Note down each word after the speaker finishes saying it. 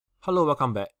Hello,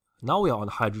 welcome back. Now we are on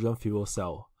hydrogen fuel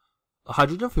cell. A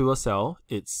hydrogen fuel cell,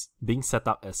 it's being set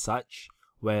up as such,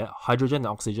 where hydrogen and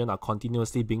oxygen are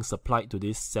continuously being supplied to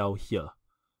this cell here.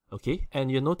 Okay,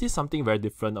 and you'll notice something very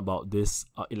different about this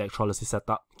electrolysis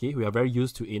setup. Okay, we are very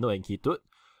used to anode and cathode,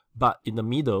 but in the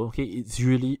middle, okay, it's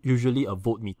usually a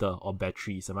voltmeter or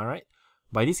batteries, am I right?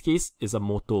 By this case, it's a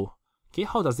motor. Okay,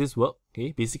 how does this work?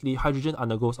 Okay, basically hydrogen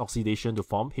undergoes oxidation to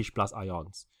form H+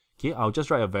 ions. Okay, I'll just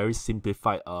write a very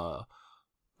simplified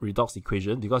redox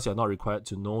equation because you're not required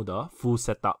to know the full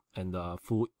setup and the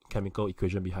full chemical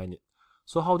equation behind it.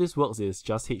 So how this works is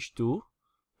just H2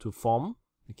 to form,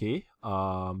 okay,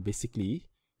 basically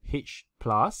H+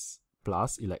 plus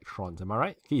electrons. Am I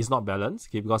right? Okay, it's not balanced,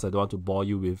 okay, because I don't want to bore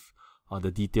you with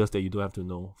the details that you don't have to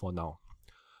know for now.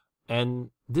 And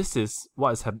this is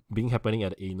what is happening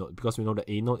at the anode, because we know the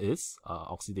anode is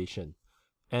oxidation,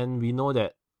 and we know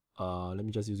that let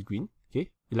me just use green.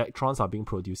 Okay, electrons are being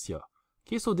produced here.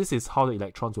 Okay, so this is how the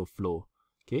electrons will flow.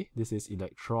 Okay, this is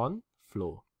electron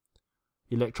flow.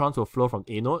 Electrons will flow from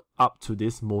anode up to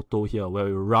this motor here, where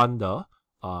we run the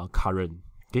current.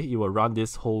 Okay, it will run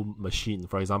this whole machine.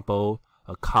 For example,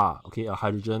 a car. Okay, a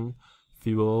hydrogen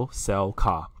fuel cell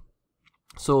car.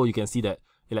 So you can see that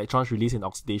electrons released in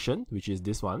oxidation, which is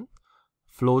this one,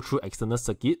 flow through external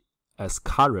circuit as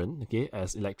current. Okay,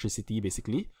 as electricity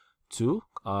basically, to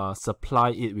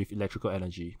supply it with electrical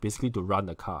energy, basically to run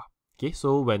the car. Okay,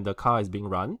 so when the car is being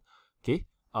run, okay,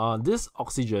 this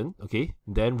oxygen, okay,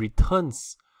 then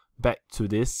returns back to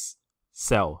this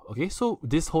cell. Okay, so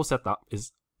this whole setup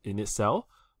is in its cell,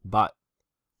 but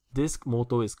this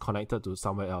motor is connected to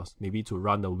somewhere else, maybe to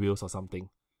run the wheels or something.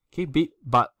 Okay,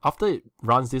 but after it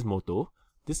runs this motor,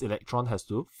 this electron has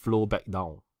to flow back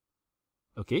down.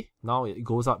 Okay, now it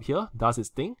goes up here, does its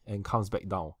thing, and comes back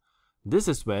down. This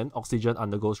is when oxygen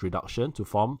undergoes reduction to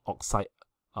form oxide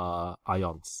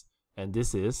ions. And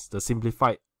this is the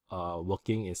simplified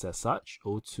working is as such,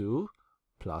 O2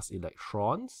 plus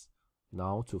electrons,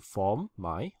 now to form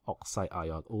my oxide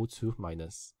ion, O2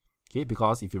 minus. Okay,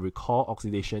 because if you recall,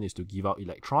 oxidation is to give out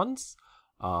electrons,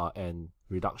 and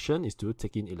reduction is to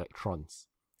take in electrons.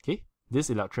 Okay,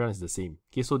 this electron is the same.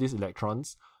 Okay, so these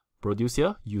electrons produced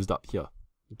here, used up here.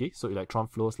 Okay, so electron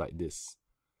flows like this.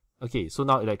 Okay, so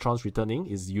now electrons returning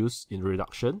is used in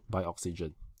reduction by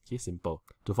oxygen. Okay, simple,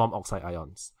 to form oxide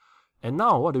ions. And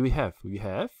now what do we have? We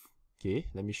have, okay,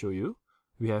 let me show you.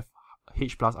 We have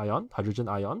H+ ion, hydrogen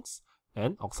ions,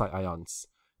 and oxide ions.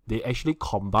 They actually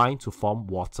combine to form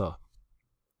water.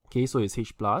 Okay, so it's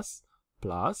H+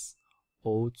 plus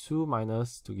O2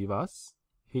 minus to give us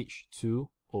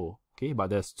H2O. Okay,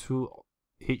 but there's two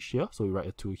H here, so we write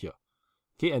a 2 here.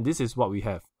 Okay, and this is what we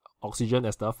have. Oxygen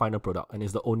as the final product, and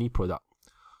it's the only product.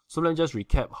 So let me just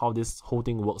recap how this whole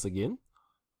thing works again.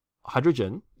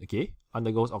 Hydrogen, okay,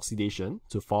 undergoes oxidation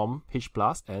to form H+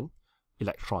 and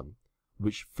electron,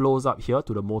 which flows up here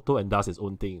to the motor and does its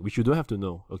own thing, which you don't have to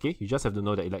know. Okay, you just have to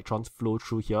know that electrons flow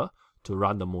through here to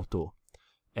run the motor,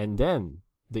 and then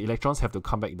the electrons have to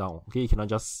come back down. Okay, you cannot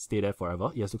just stay there forever.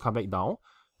 It has to come back down,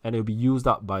 and it will be used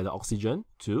up by the oxygen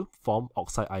to form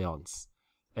oxide ions.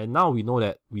 And now we know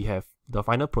that we have the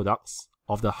final products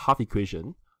of the half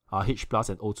equation are H+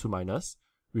 and O2 minus,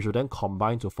 which will then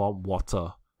combine to form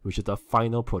water, which is the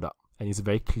final product, and it's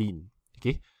very clean.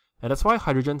 Okay, and that's why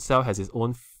hydrogen cell has its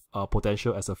own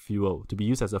potential as a fuel, to be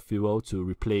used as a fuel to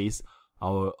replace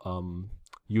our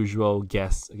usual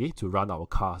gas, okay, to run our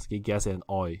cars. Okay, gas and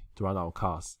oil to run our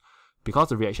cars. Because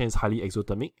the reaction is highly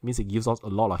exothermic, means it gives us a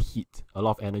lot of heat, a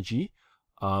lot of energy,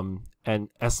 and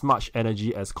as much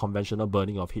energy as conventional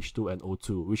burning of H2 and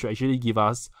O2, which will actually give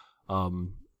us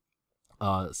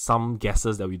some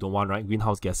gases that we don't want, right?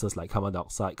 Greenhouse gases like carbon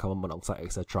dioxide, carbon monoxide,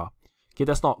 etc. Okay,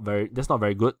 that's not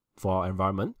very good for our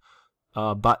environment.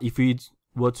 But if we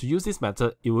were to use this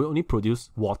method, it will only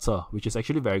produce water, which is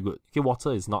actually very good. Okay,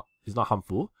 water is not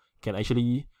harmful. It can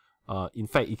actually, in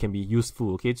fact, it can be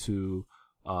useful. Okay, to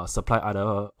supply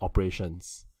other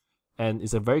operations. And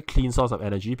it's a very clean source of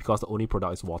energy because the only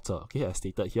product is water, okay, as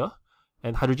stated here.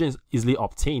 And hydrogen is easily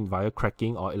obtained via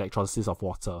cracking or electrolysis of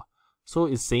water. So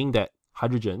it's saying that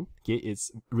hydrogen, okay,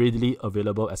 is readily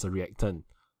available as a reactant,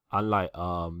 unlike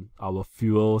our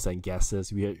fuels and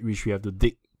gases, which we have to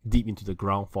dig deep into the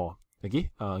ground for,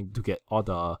 okay, to get all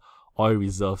the oil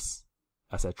reserves,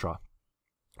 etc.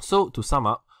 So to sum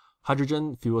up,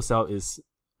 hydrogen fuel cell is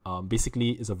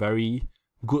basically is a very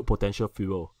good potential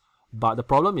fuel. But the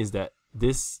problem is that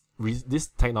this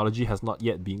technology has not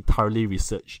yet been thoroughly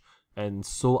researched, and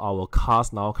so our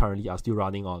cars now currently are still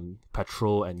running on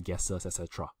petrol and gases,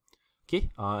 etc.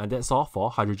 Okay, and that's all for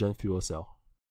hydrogen fuel cell.